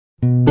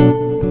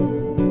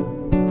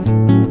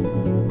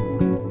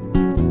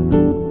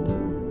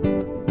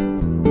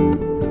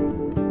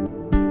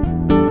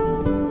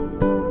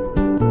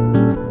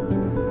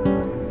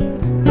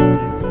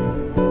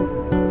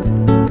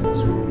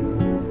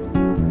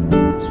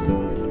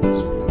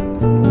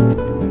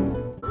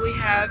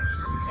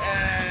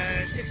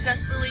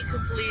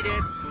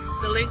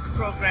the LINC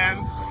program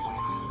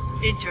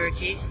in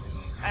Turkey.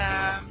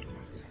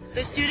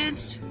 The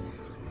students,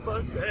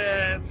 both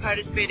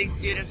participating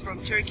students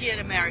from Turkey and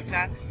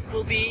America,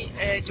 will be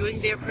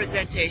doing their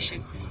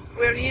presentation.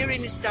 We're here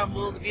in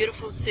Istanbul, the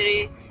beautiful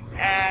city,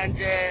 and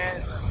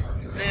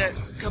the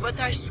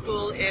Kabataş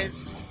School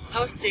is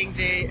hosting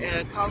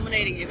the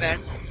culminating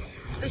event.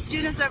 The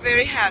students are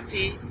very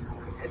happy.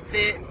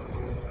 The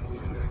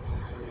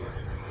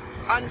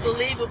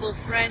unbelievable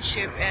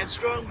friendship and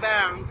strong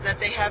bonds that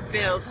they have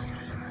built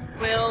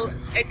will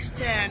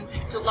extend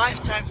to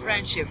lifetime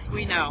friendships,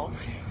 we know.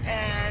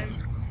 And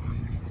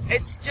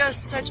it's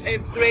just such a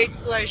great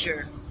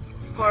pleasure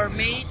for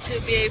me to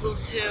be able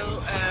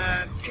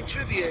to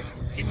contribute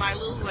in my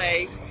little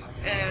way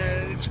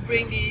to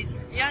bring these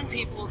young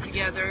people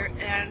together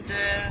and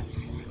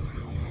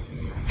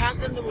path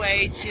them the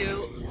way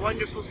to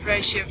wonderful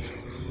friendships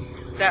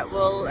that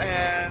will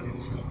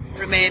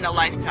remain a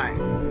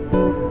lifetime.